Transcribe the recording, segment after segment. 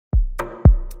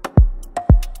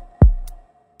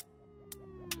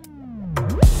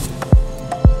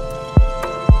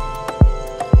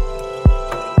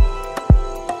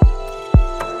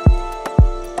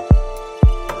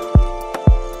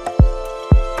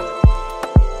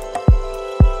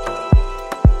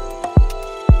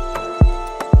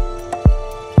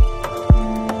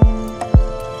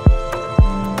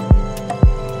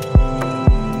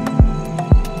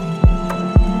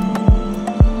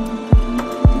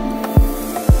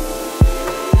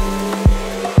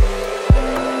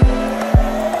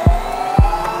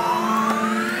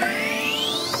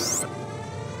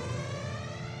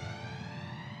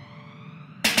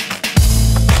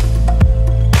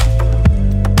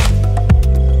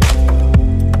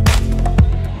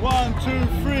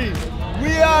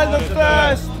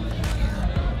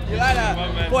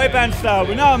boy band style,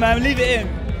 but no man, leave it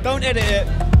in. Don't edit it.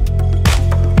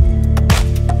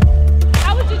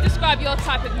 How would you describe your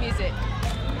type of music?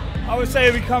 I would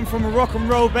say we come from a rock and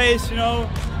roll base, you know.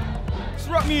 It's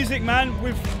rock music, man,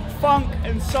 with funk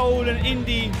and soul and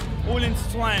indie all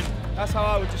intertwined. That's how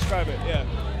I would describe it, yeah.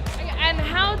 And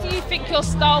how do you think your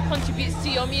style contributes to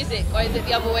your music, or is it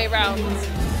the other way around?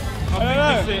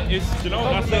 I think it's, you know,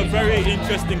 that's a very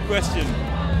interesting question.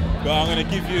 But I'm going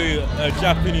to give you a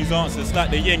Japanese answer. It's like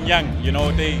the yin yang, you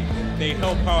know, they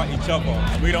help out each other.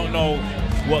 And we don't know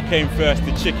what came first,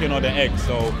 the chicken or the egg,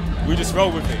 so we just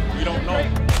roll with it. We don't know.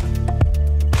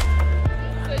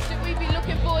 So should we be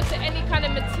looking forward to any kind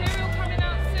of material coming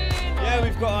out soon? Yeah,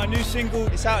 we've got our new single.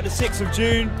 It's out the 6th of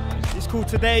June. It's called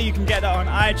Today. You can get that on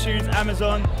iTunes,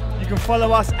 Amazon. You can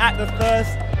follow us at The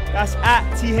Thirst. That's at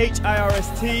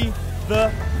THIRST,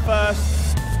 The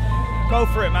First. Go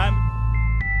for it, man.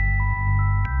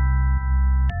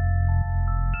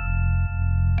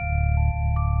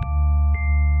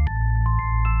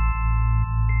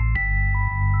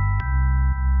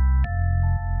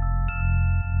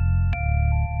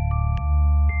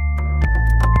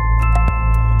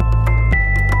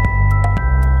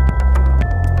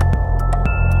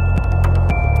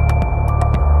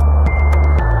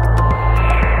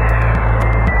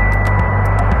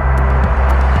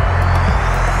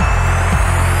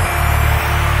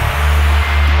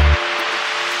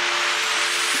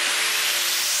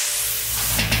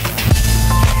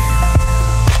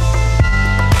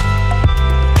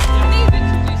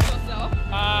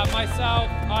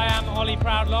 I am Ollie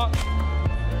Proundlock.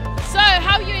 So,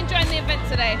 how are you enjoying the event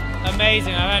today?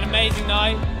 Amazing, I've had an amazing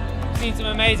night. Seen some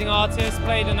amazing artists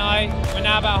play tonight. We're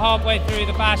now about halfway through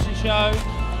the fashion show.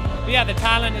 But yeah, the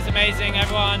talent is amazing.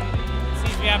 Everyone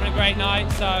seems to be having a great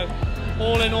night. So,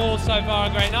 all in all, so far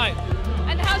a great night.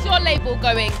 And how's your label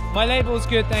going? My label's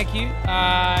good, thank you.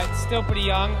 It's still pretty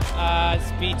young.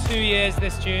 It's been 2 years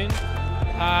this June.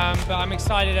 But I'm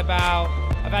excited about,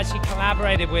 I've actually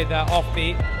collaborated with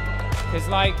Offbeat. Because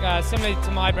like, similar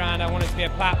to my brand, I want it to be a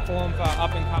platform for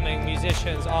up-and-coming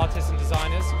musicians, artists and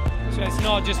designers. So it's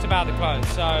not just about the clothes.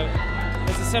 So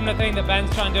it's a similar thing that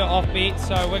Ben's trying to do at Offbeat.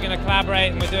 So we're going to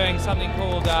collaborate, and we're doing something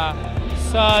called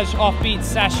Surge Offbeat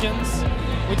Sessions,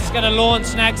 which is going to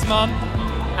launch next month.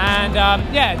 And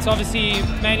yeah, it's obviously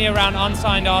mainly around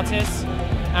unsigned artists.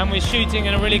 And we're shooting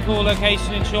in a really cool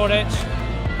location in Shoreditch.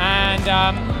 And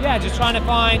yeah, just trying to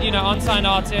find, you know, unsigned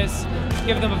artists,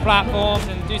 give them a platform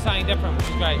and do something different, which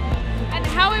is great. And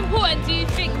how important do you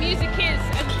think music is,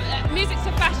 music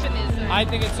to fashion is? I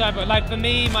think it's so important. Like for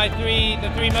me,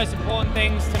 the three most important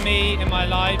things to me in my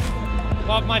life,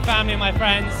 well, my family and my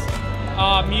friends,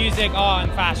 are music, art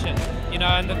and fashion. You know,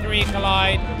 and the three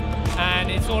collide, and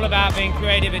it's all about being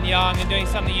creative and young and doing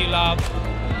something you love.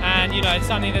 And you know, it's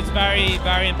something that's very,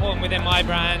 very important within my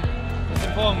brand. It's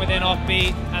important within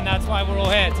Offbeat, and that's why we're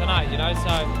all here tonight, you know,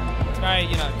 so it's very,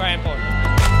 you know, very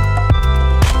important.